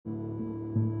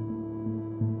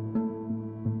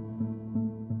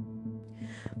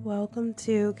Welcome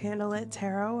to Candlelit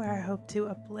Tarot, where I hope to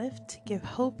uplift, give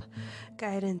hope,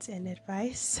 guidance, and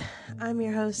advice. I'm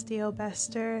your host, Dio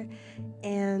Bester,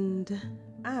 and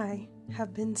I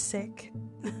have been sick,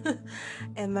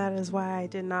 and that is why I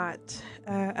did not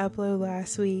upload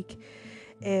last week.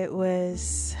 It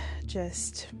was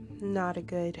just not a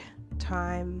good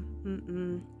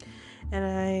time. And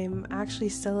I'm actually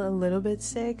still a little bit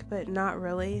sick, but not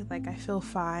really. Like, I feel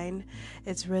fine.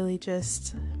 It's really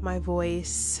just my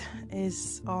voice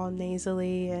is all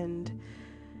nasally, and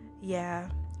yeah,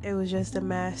 it was just a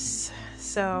mess.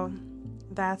 So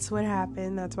that's what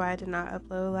happened. That's why I did not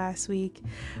upload last week.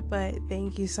 But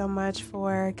thank you so much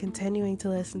for continuing to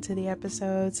listen to the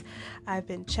episodes. I've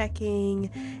been checking,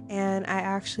 and I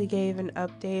actually gave an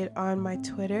update on my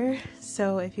Twitter.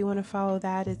 So if you want to follow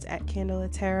that, it's at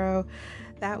Candlelit Tarot.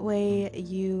 That way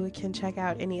you can check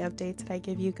out any updates that I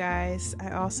give you guys.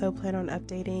 I also plan on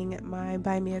updating my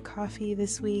Buy Me a Coffee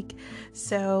this week.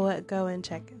 So go and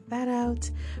check that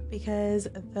out, because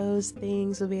those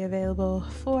things will be available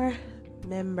for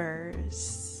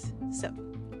members. So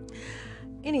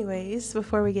anyways,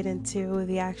 before we get into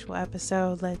the actual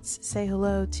episode, let's say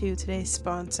hello to today's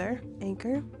sponsor,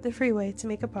 Anchor, the free way to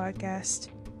make a podcast.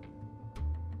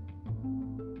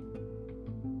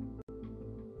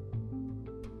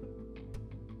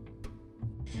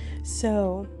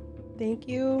 So thank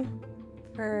you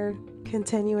for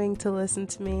continuing to listen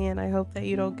to me, and I hope that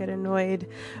you don't get annoyed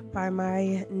by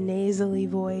my nasally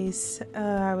voice.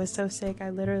 I was so sick, I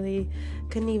literally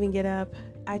couldn't even get up.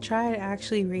 I tried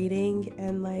actually reading,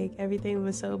 and like everything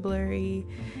was so blurry.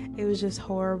 It was just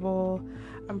horrible.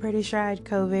 I'm pretty sure I had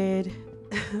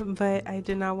COVID, but I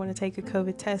did not want to take a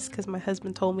COVID test because my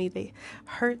husband told me they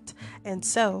hurt, and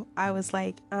so I was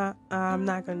like, I'm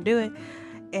not gonna do it.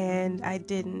 And I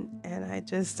didn't, and I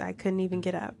couldn't even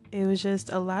get up. It was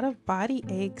just a lot of body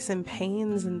aches and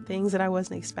pains and things that I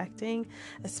wasn't expecting,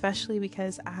 especially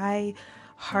because I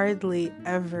hardly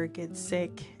ever get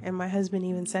sick, and my husband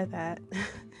even said that.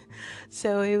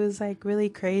 So it was like really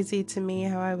crazy to me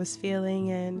how I was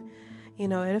feeling, and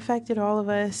it affected all of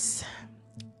us.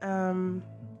 And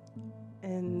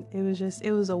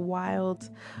it was a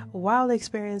wild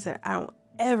experience that I don't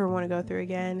ever want to go through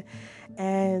again.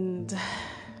 And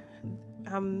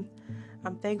I'm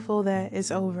thankful that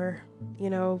it's over,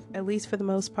 at least for the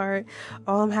most part.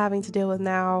 All I'm having to deal with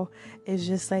now is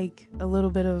just like a little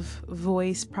bit of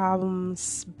voice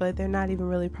problems, but they're not even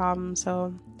really problems,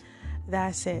 so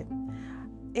that's it.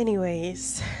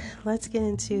 Anyways, let's get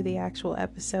into the actual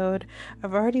episode.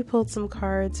 I've already pulled some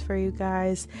cards for you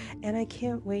guys, and I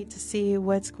can't wait to see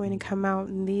what's going to come out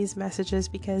in these messages,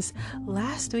 because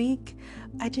last week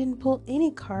I didn't pull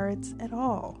any cards at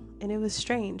all. And it was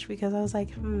strange because I was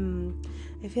like,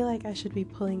 I feel like I should be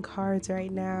pulling cards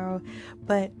right now,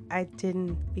 but I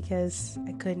didn't, because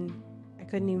I couldn't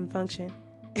even function.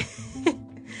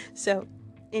 So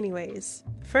anyways,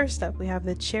 first up we have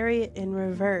the Chariot in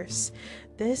reverse.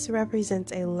 This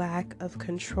represents a lack of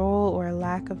control or a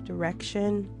lack of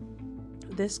direction.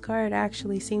 This card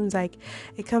actually seems like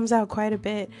it comes out quite a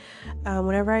bit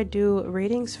whenever I do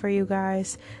readings for you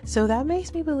guys. So that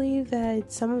makes me believe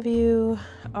that some of you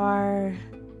are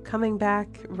coming back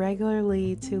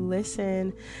regularly to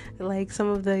listen, like some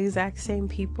of the exact same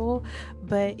people,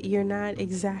 but you're not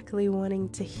exactly wanting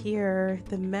to hear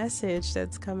the message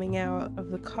that's coming out of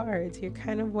the cards. You're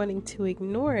kind of wanting to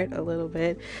ignore it a little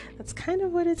bit. That's kind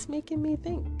of what it's making me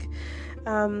think.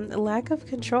 Lack of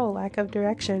control, lack of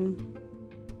direction.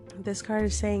 This card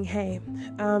is saying, hey,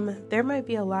 there might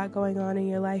be a lot going on in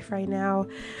your life right now,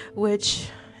 which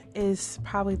is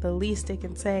probably the least it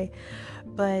can say,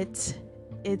 but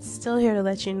it's still here to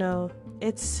let you know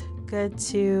it's good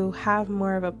to have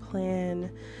more of a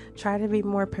plan. Try to be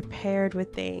more prepared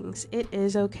with things. It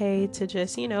is okay to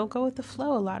just, go with the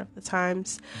flow a lot of the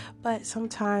times, but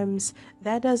sometimes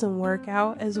that doesn't work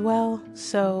out as well.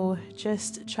 So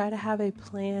just try to have a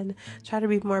plan. Try to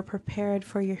be more prepared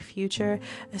for your future,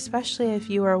 especially if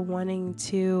you are wanting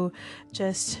to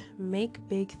just make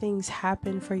big things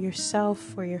happen for yourself,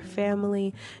 for your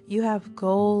family. You have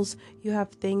goals, you have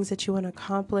things that you want to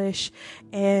accomplish,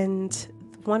 and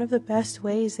one of the best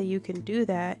ways that you can do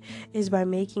that is by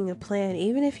making a plan.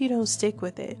 Even if you don't stick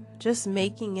with it, just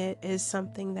making it is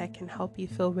something that can help you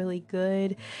feel really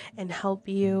good and help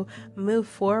you move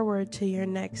forward to your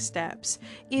next steps,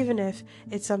 even if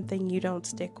it's something you don't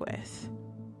stick with.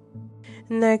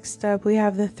 Next up, we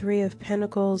have the Three of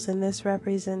Pentacles, and this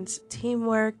represents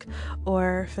teamwork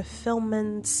or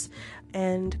fulfillments.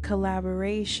 and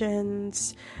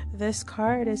collaborations. This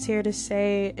card is here to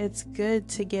say it's good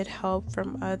to get help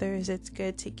from others. It's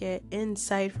good to get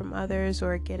insight from others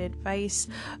or get advice.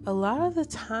 A lot of the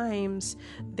times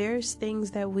there's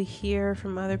things that we hear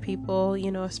from other people,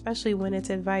 especially when it's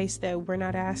advice that we're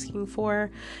not asking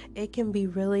for. It can be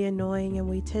really annoying and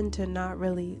we tend to not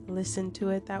really listen to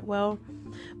it that well.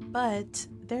 But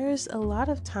there's a lot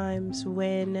of times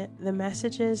when the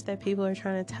messages that people are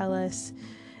trying to tell us,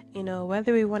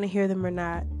 whether we want to hear them or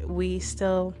not, we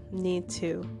still need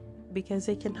to, because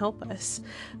it can help us.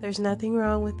 There's nothing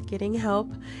wrong with getting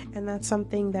help, and that's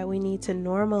something that we need to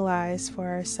normalize for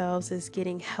ourselves, is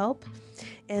getting help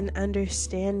and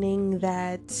understanding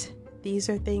that these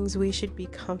are things we should be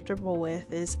comfortable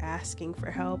with, is asking for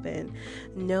help and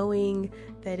knowing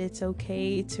that it's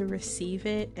okay to receive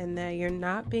it and that you're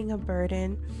not being a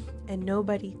burden and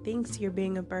nobody thinks you're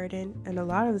being a burden. And a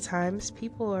lot of the times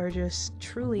people are just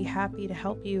truly happy to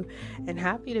help you and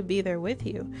happy to be there with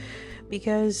you,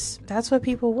 because that's what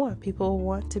people want. People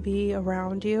want to be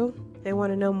around you. They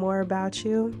want to know more about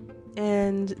you.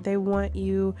 And they want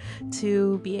you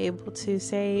to be able to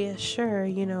say, sure,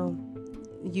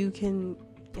 you can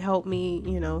help me,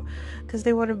 because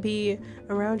they want to be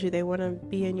around you. They want to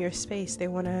be in your space. They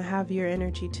want to have your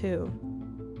energy too.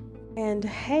 And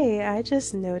hey, I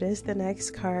just noticed the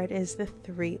next card is the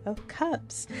Three of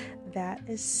Cups. That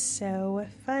is so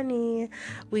funny.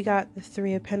 We got the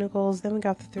Three of Pentacles, then we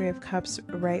got the Three of Cups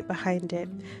right behind it.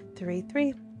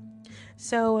 3-3.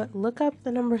 So look up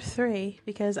the number 3,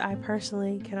 because I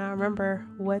personally cannot remember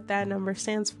what that number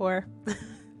stands for.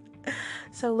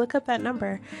 So look up that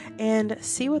number and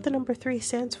see what the number 3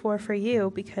 stands for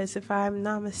you, because if I'm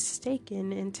not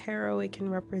mistaken, in tarot it can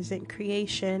represent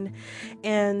creation,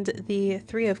 and the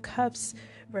 3 of Cups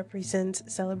represents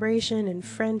celebration and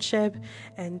friendship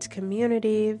and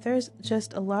community. There's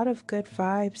just a lot of good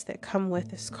vibes that come with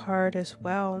this card as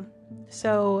well.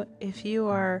 So if you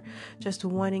are just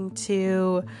wanting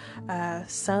to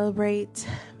celebrate,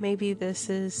 maybe this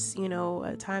is,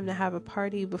 a time to have a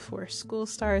party before school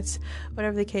starts,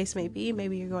 whatever the case may be.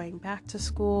 Maybe you're going back to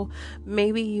school.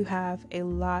 Maybe you have a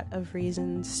lot of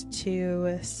reasons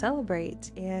to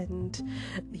celebrate and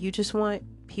you just want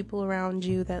people around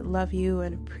you that love you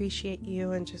and appreciate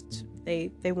you and just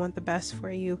they want the best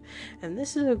for you. And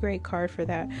this is a great card for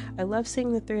that. I love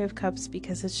seeing the Three of Cups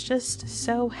because it's just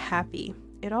so happy.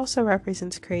 It also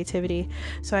represents creativity.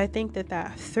 So I think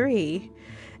that 3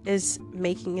 is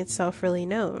making itself really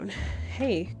known.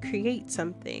 Hey, create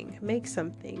something, make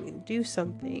something, do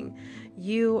something.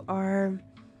 You are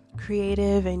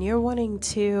creative and you're wanting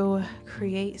to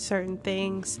create certain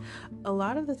things. A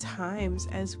lot of the times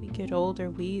as we get older,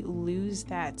 we lose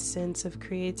that sense of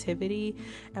creativity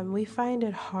and we find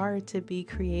it hard to be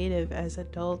creative as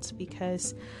adults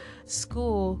because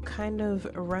school kind of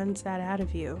runs that out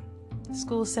of you.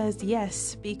 School says,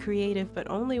 yes, be creative, but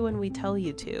only when we tell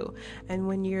you to. And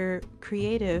when you're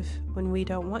creative, when we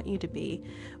don't want you to be,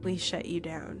 we shut you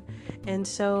down. And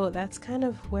so that's kind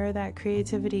of where that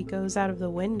creativity goes out of the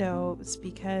window. It's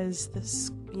because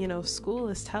school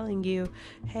is telling you,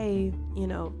 hey,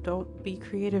 don't be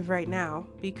creative right now.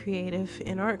 Be creative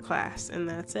in art class, and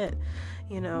that's it.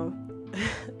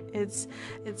 It's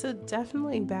a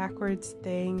definitely backwards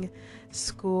thing.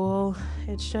 School,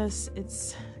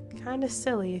 it's kind of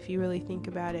silly if you really think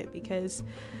about it, because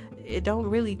it don't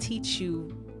really teach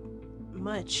you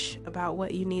much about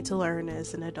what you need to learn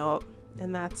as an adult,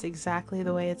 and that's exactly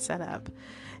the way it's set up.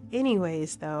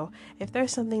 Anyways, though, if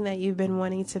there's something that you've been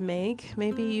wanting to make,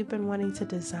 maybe you've been wanting to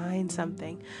design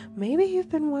something, maybe you've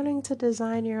been wanting to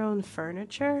design your own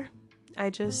furniture. I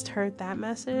just heard that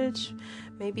message.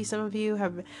 Maybe some of you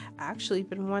have actually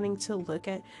been wanting to look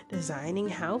at designing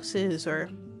houses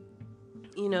or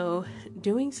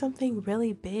doing something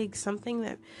really big, something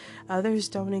that others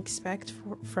don't expect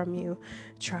from you.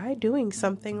 Try doing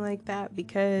something like that,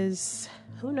 because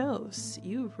who knows,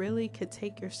 you really could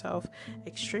take yourself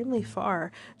extremely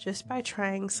far just by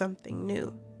trying something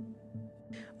new.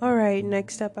 Alright,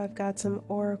 next up I've got some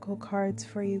oracle cards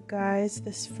for you guys.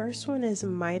 This first one is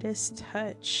Midas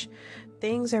Touch.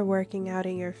 Things are working out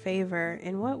in your favor.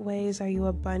 In what ways are you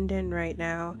abundant right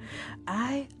now?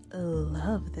 I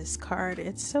love this card.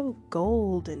 It's so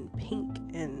gold and pink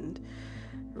and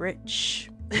rich.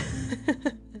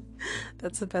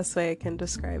 That's the best way I can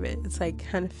describe it. It's like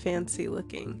kind of fancy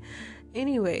looking.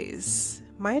 Anyways,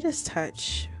 Midas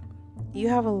Touch. You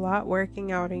have a lot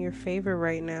working out in your favor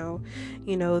right now.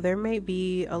 There may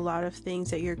be a lot of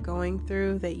things that you're going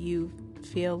through that you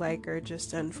feel like are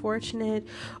just unfortunate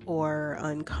or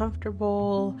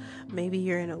uncomfortable. Maybe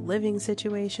you're in a living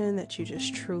situation that you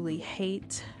just truly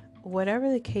hate.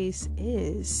 whatever the case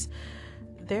is,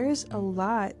 there's a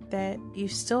lot that you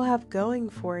still have going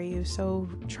for you. So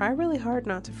try really hard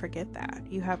not to forget that.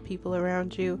 You have people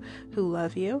around you who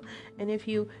love you. And if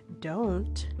you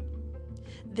don't,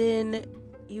 then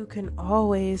you can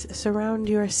always surround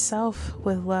yourself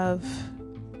with love.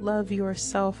 Love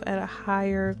yourself at a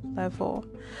higher level.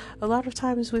 A lot of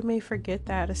times we may forget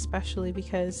that, especially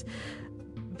because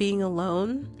being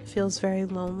alone feels very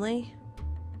lonely,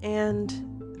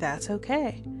 and that's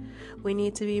okay. We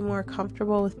need to be more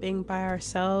comfortable with being by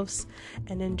ourselves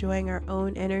and enjoying our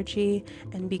own energy,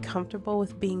 and be comfortable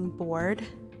with being bored,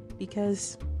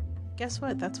 because guess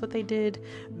what? That's what they did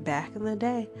back in the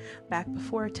day. Back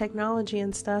before technology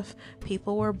and stuff,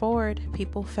 people were bored.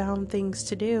 People found things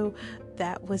to do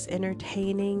that was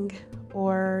entertaining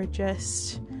or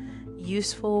just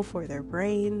useful for their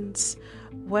brains.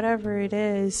 Whatever it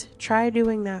is, try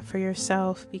doing that for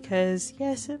yourself, because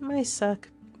yes, it might suck,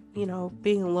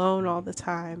 being alone all the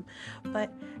time,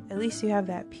 but at least you have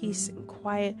that peace and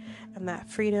quiet and that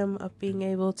freedom of being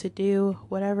able to do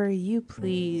whatever you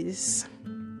please.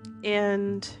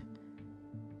 And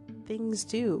things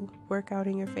do work out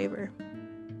in your favor.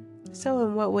 So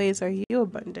in what ways are you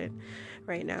abundant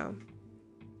right now?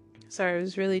 Sorry, I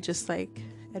was really just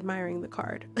admiring the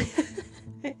card.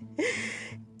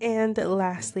 And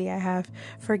lastly, I have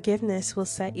forgiveness will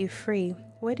set you free.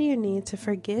 What do you need to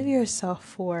forgive yourself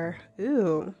for?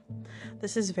 Ooh,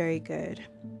 this is very good.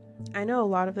 I know a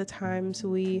lot of the times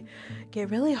we get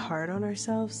really hard on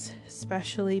ourselves,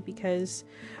 especially because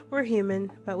we're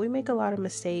human, but we make a lot of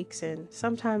mistakes, and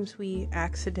sometimes we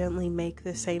accidentally make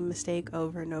the same mistake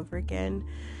over and over again.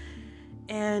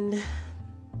 And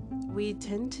we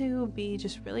tend to be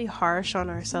just really harsh on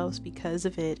ourselves because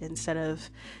of it, instead of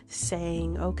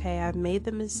saying, okay, I've made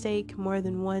the mistake more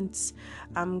than once,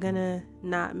 I'm gonna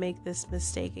not make this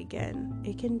mistake again.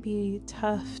 It can be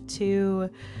tough to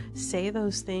say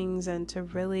those things and to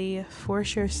really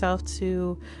force yourself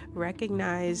to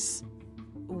recognize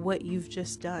what you've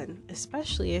just done,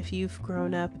 especially if you've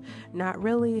grown up not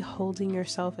really holding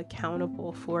yourself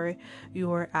accountable for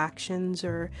your actions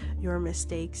or your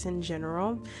mistakes in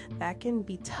general. That can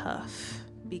be tough,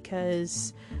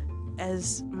 because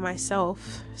as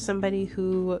myself, somebody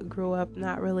who grew up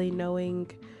not really knowing,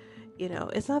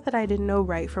 it's not that I didn't know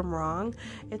right from wrong,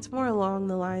 it's more along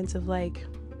the lines of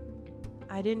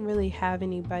I didn't really have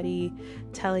anybody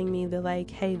telling me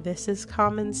that hey, this is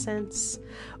common sense,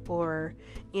 or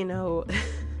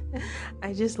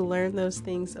I just learned those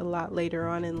things a lot later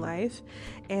on in life.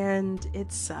 And it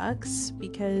sucks,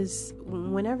 because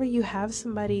whenever you have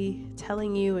somebody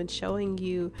telling you and showing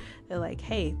you that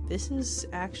hey, this is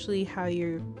actually how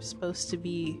you're supposed to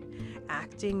be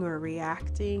acting or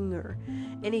reacting or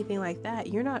anything like that,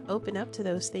 you're not open up to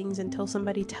those things until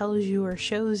somebody tells you or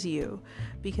shows you,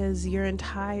 because your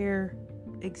entire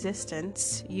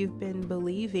existence you've been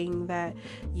believing that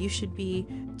you should be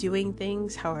doing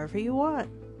things however you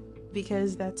want,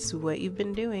 because that's what you've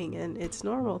been doing and it's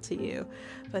normal to you.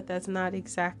 But that's not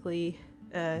exactly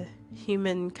a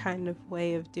human kind of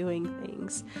way of doing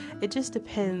things. It just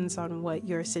depends on what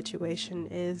your situation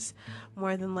is,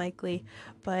 more than likely,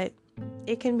 but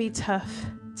it can be tough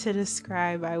to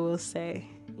describe, I will say.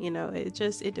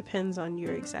 It depends on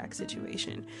your exact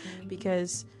situation,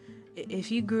 because if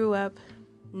you grew up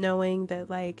knowing that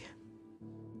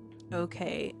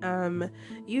okay,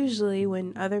 usually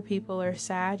when other people are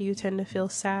sad, you tend to feel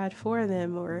sad for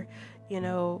them, or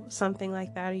something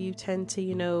like that, or you tend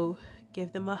to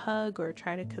give them a hug or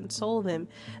try to console them.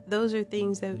 Those are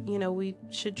things that we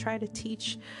should try to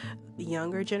teach the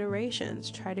younger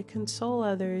generations. Try to console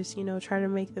others, try to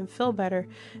make them feel better.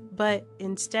 But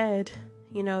instead,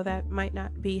 that might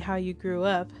not be how you grew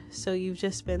up. So you've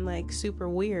just been super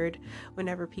weird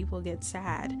whenever people get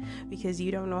sad, because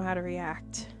you don't know how to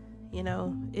react.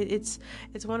 It's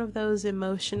one of those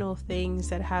emotional things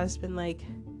that has been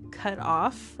cut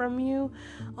off from you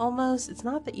almost. It's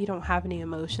not that you don't have any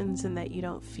emotions and that you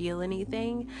don't feel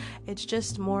anything. It's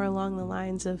just more along the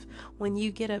lines of, when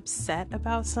you get upset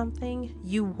about something,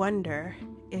 you wonder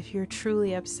if you're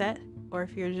truly upset or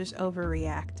if you're just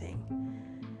overreacting.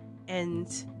 And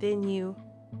then you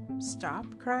stop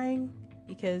crying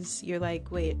because you're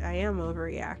wait, I am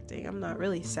overreacting. I'm not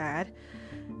really sad.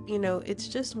 It's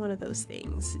just one of those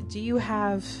things. Do you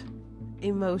have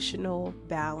emotional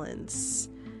balance?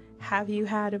 Have you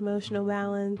had emotional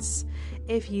balance?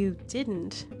 If you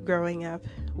didn't growing up,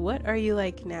 what are you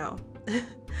like now?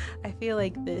 I feel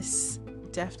like this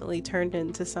definitely turned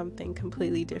into something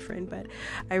completely different, but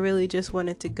I really just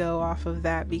wanted to go off of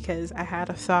that because I had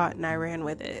a thought and I ran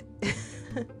with it.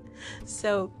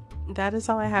 So that is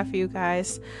all I have for you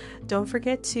guys. Don't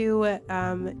forget to,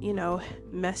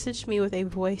 message me with a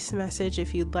voice message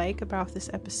if you'd like about this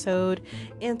episode.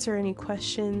 Answer any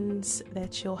questions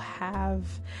that you'll have.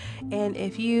 And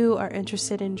if you are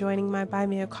interested in joining my Buy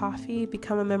Me a Coffee,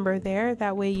 become a member there.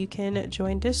 That way you can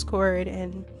join Discord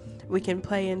and we can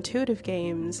play intuitive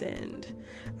games and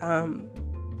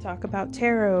talk about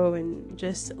tarot and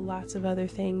just lots of other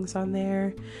things on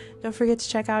there. Don't forget to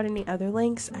check out any other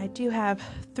links. I do have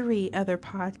 3 other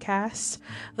podcasts.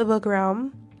 The Book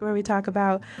Realm, where we talk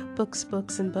about books,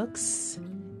 and books.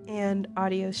 And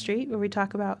Audio Street, where we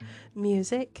talk about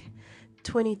music.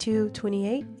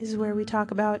 2228 is where we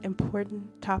talk about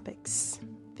important topics.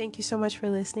 Thank you so much for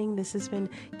listening. This has been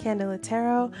Candela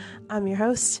Tarot. I'm your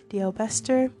host, D.L.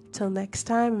 Bester. Till next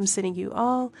time, I'm sending you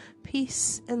all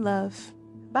peace and love.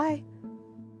 Bye.